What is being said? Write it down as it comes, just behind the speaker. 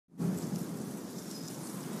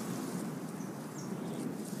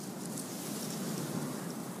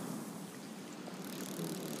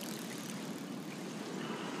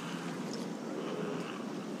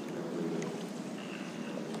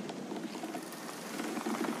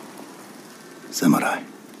samurai.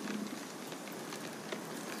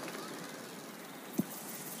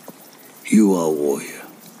 You are a warrior.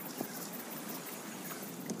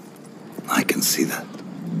 I can see that.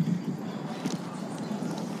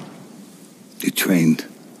 You trained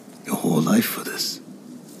your whole life for this.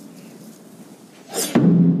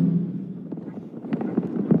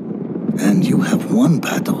 And you have won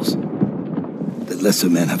battles that lesser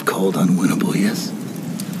men have called unwinnable, yes?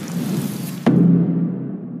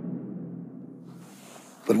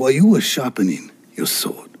 But while you were sharpening your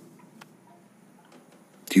sword,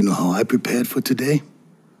 do you know how I prepared for today?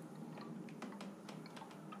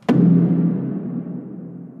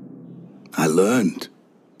 I learned.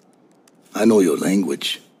 I know your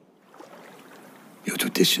language, your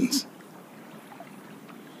traditions,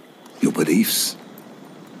 your beliefs,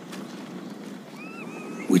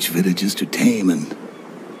 which villages to tame and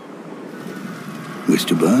which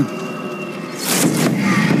to burn.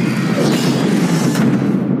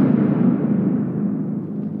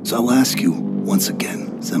 So I'll ask you once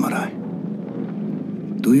again, samurai,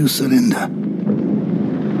 do you surrender?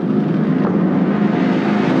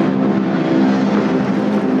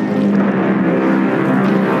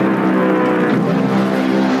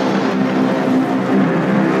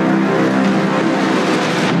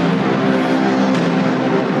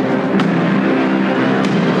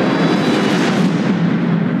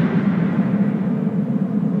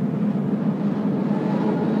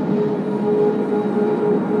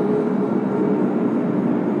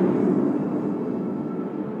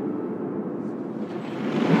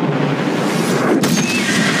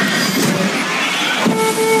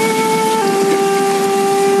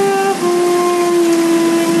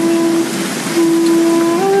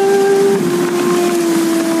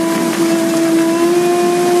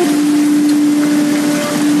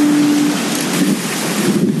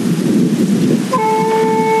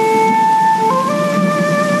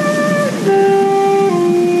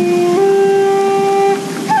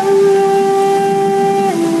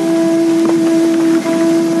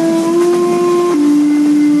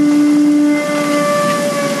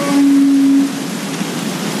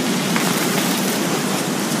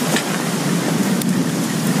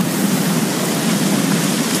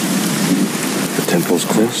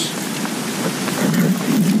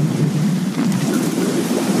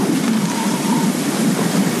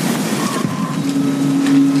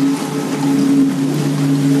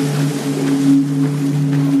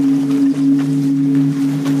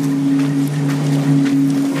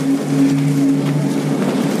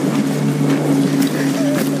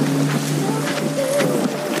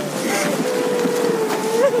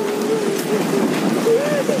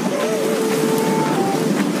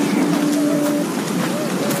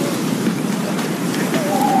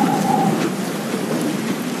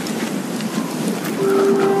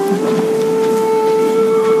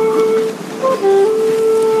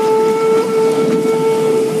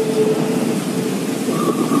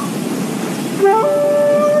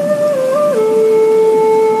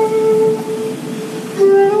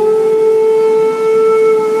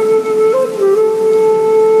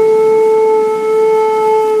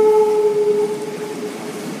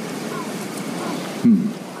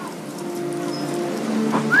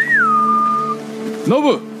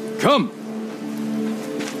 Nobu, come!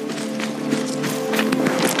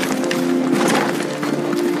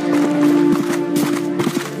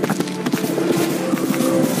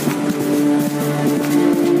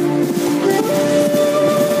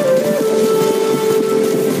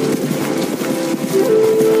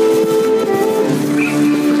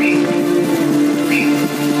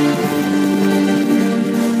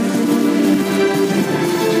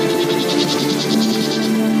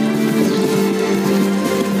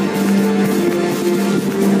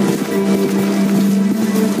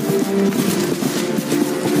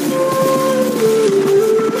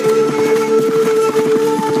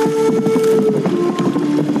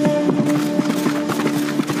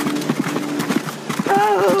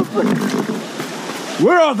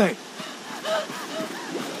 Where are they?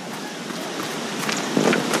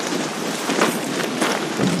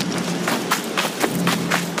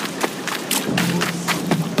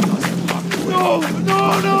 No!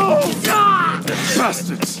 Ah!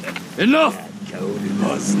 Bastards! Enough!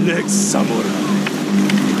 Was next samurai?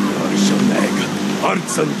 Arshoneg,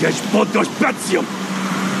 Artsan Gesh Podosh Batsium!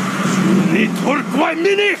 Ni Turkwai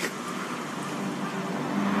Minich!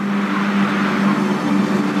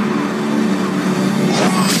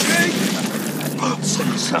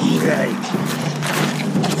 Samurai!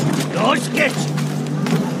 Los geht's!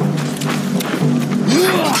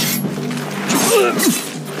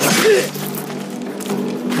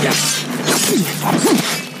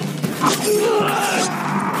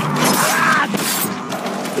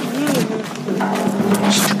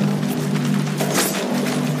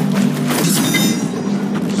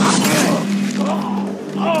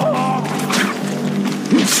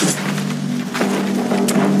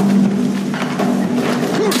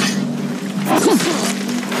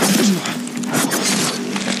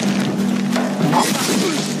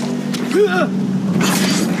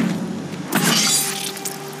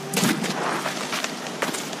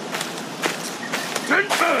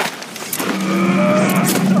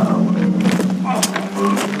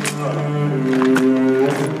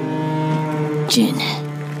 Jin,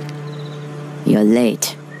 you're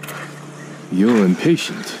late. You're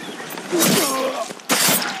impatient.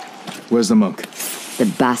 Where's the monk? The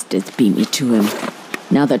bastards beat me to him.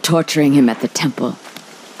 Now they're torturing him at the temple.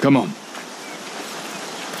 Come on.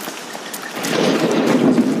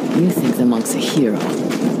 You think the monk's a hero?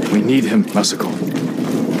 We need him, Masako.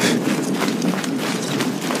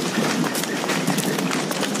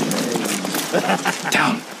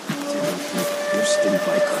 Down.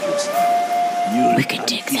 We could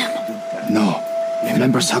take them. No.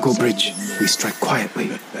 Remember Sago Bridge? We strike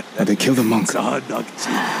quietly. And they kill the monk.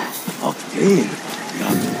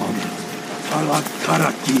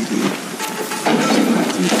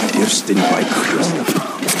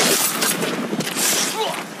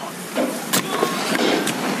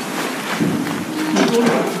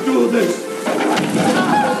 Do this!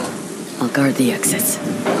 I'll guard the exits.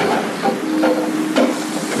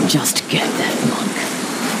 Just get that monk.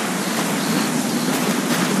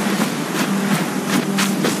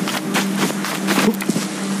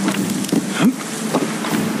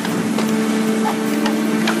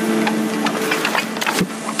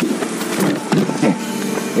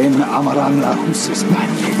 En amaran la husis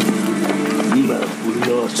manje. Niba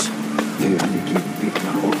ulos. Leoniki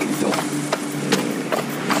bikna okito.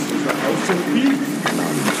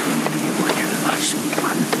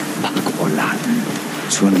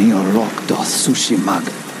 Tsunio rock doth Tsushima.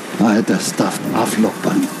 I had the stuff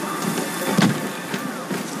aflopan.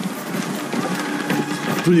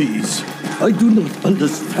 Please, I do not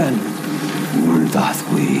understand.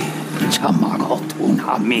 Uldathwi. Chamagot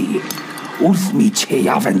unhami. Ulthmi che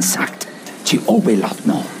yaven sagt. Chi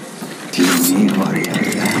obelatno. Tini varia.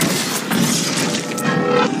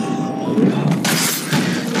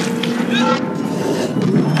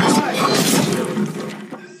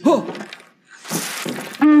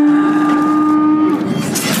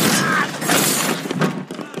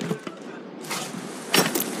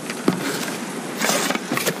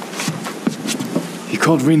 He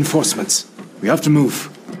called reinforcements. We have to move.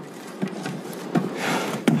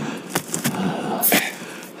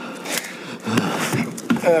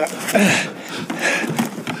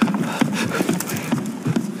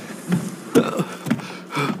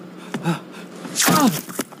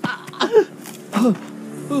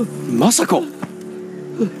 Masako!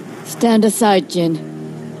 Stand aside, Jin.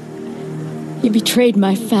 He betrayed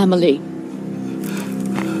my family.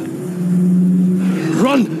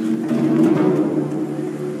 Run!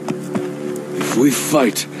 If we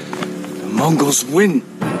fight, the Mongols win.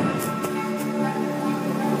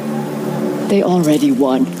 They already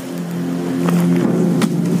won.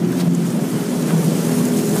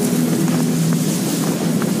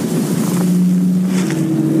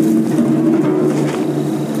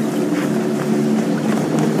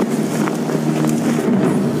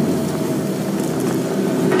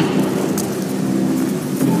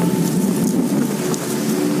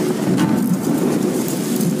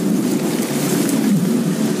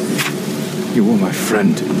 You were my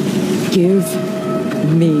friend. Give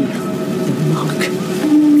me the monk.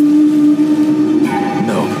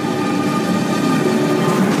 No.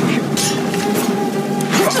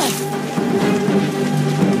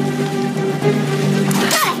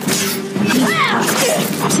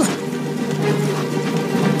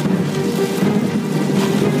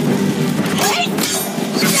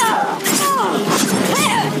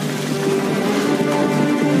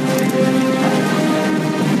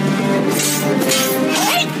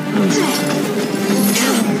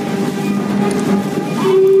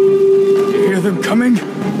 Coming?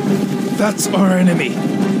 That's our enemy.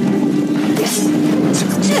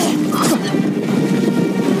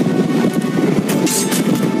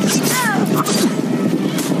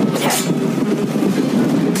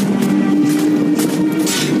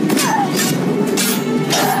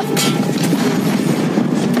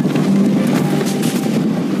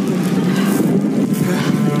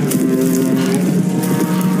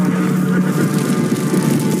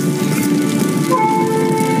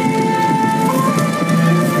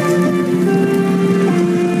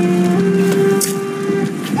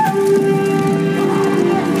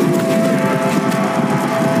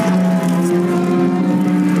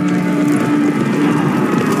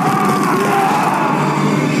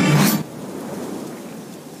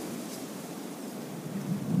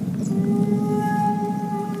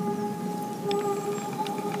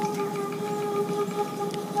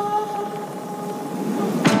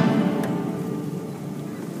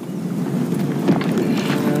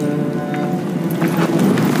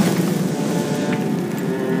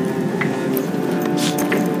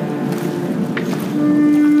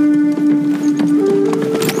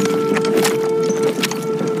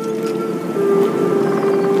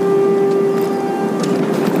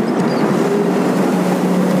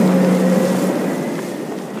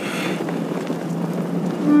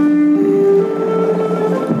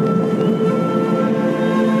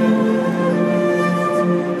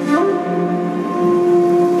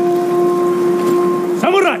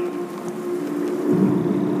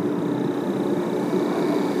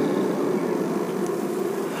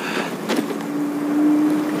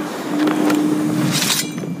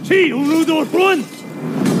 Lord, run!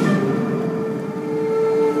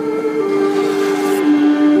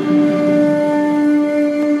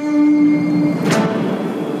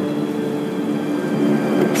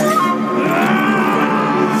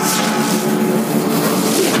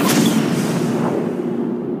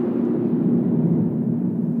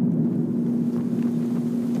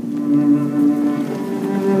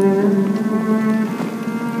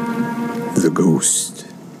 The Ghost.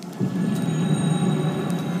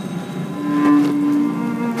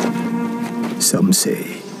 Some say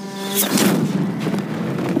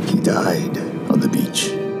he died on the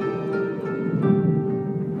beach.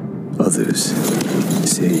 Others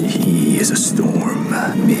say he is a storm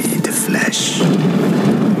made of flesh.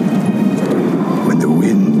 When the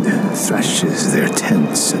wind thrashes their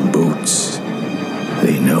tents and boats,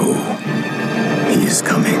 they know he is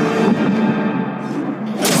coming.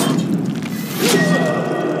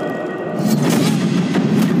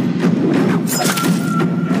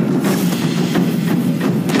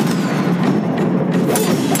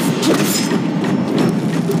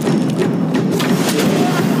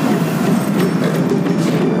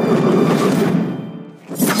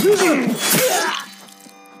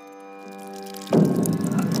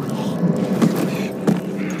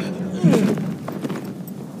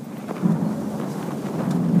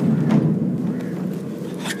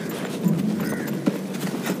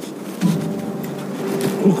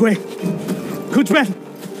 Wait, good man.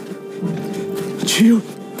 It's you.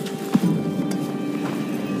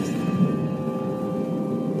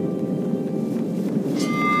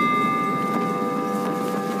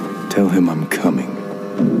 Tell him I'm coming.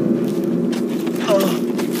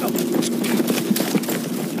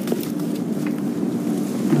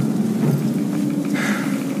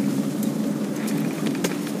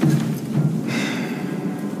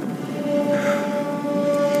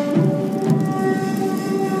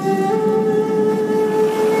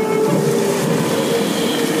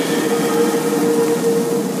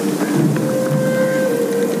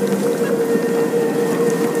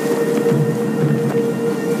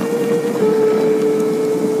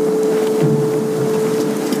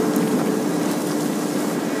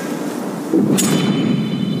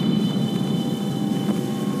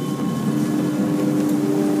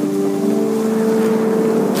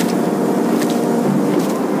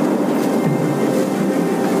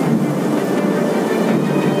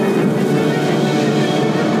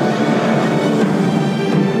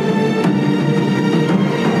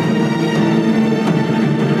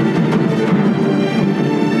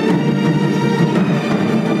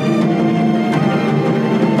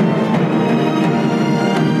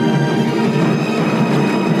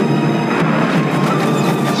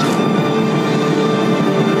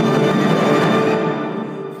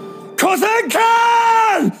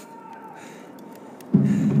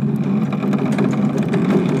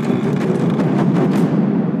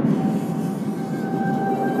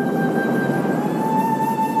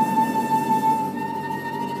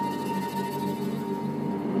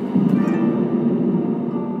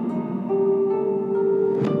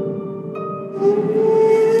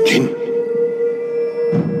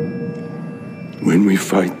 When we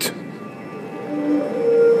fight,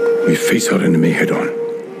 we face our enemy head-on.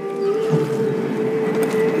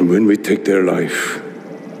 When we take their life,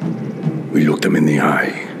 we look them in the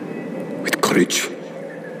eye with courage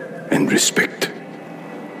and respect.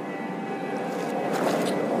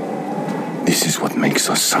 This is what makes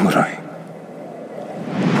us samurai.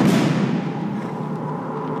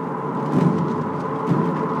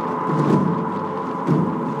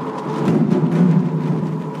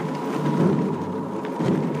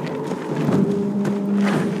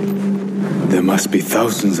 There must be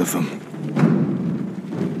thousands of them.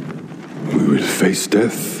 We will face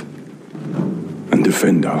death and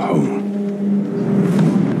defend our home.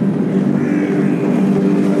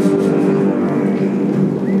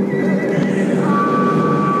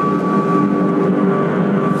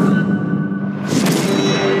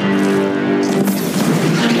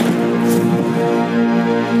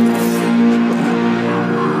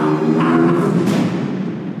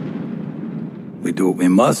 We do what we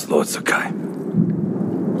must, Lord Sakai.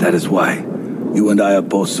 That is why you and I are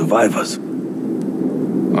both survivors.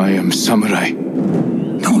 I am samurai.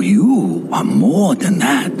 No, you are more than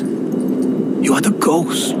that. You are the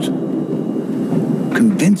ghost.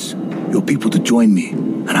 Convince your people to join me,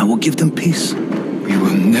 and I will give them peace. We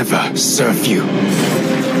will never serve you.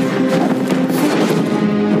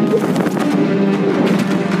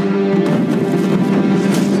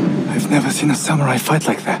 I've never seen a samurai fight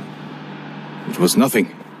like that. It was nothing.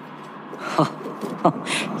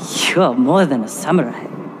 You're more than a samurai.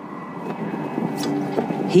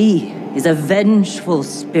 He is a vengeful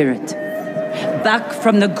spirit, back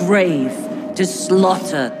from the grave to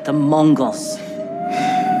slaughter the Mongols.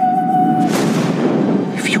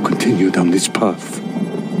 If you continue down this path,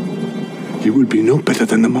 you will be no better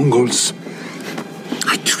than the Mongols.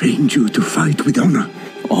 I trained you to fight with honor.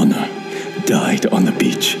 Honor died on the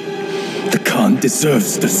beach. The Khan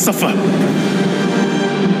deserves to suffer.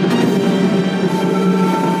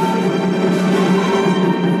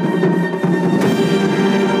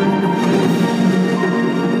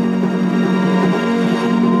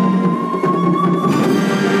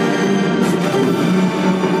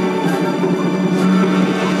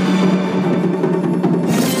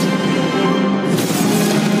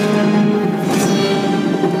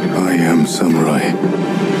 Samurai.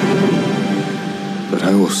 But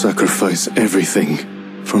I will sacrifice everything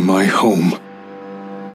for my home.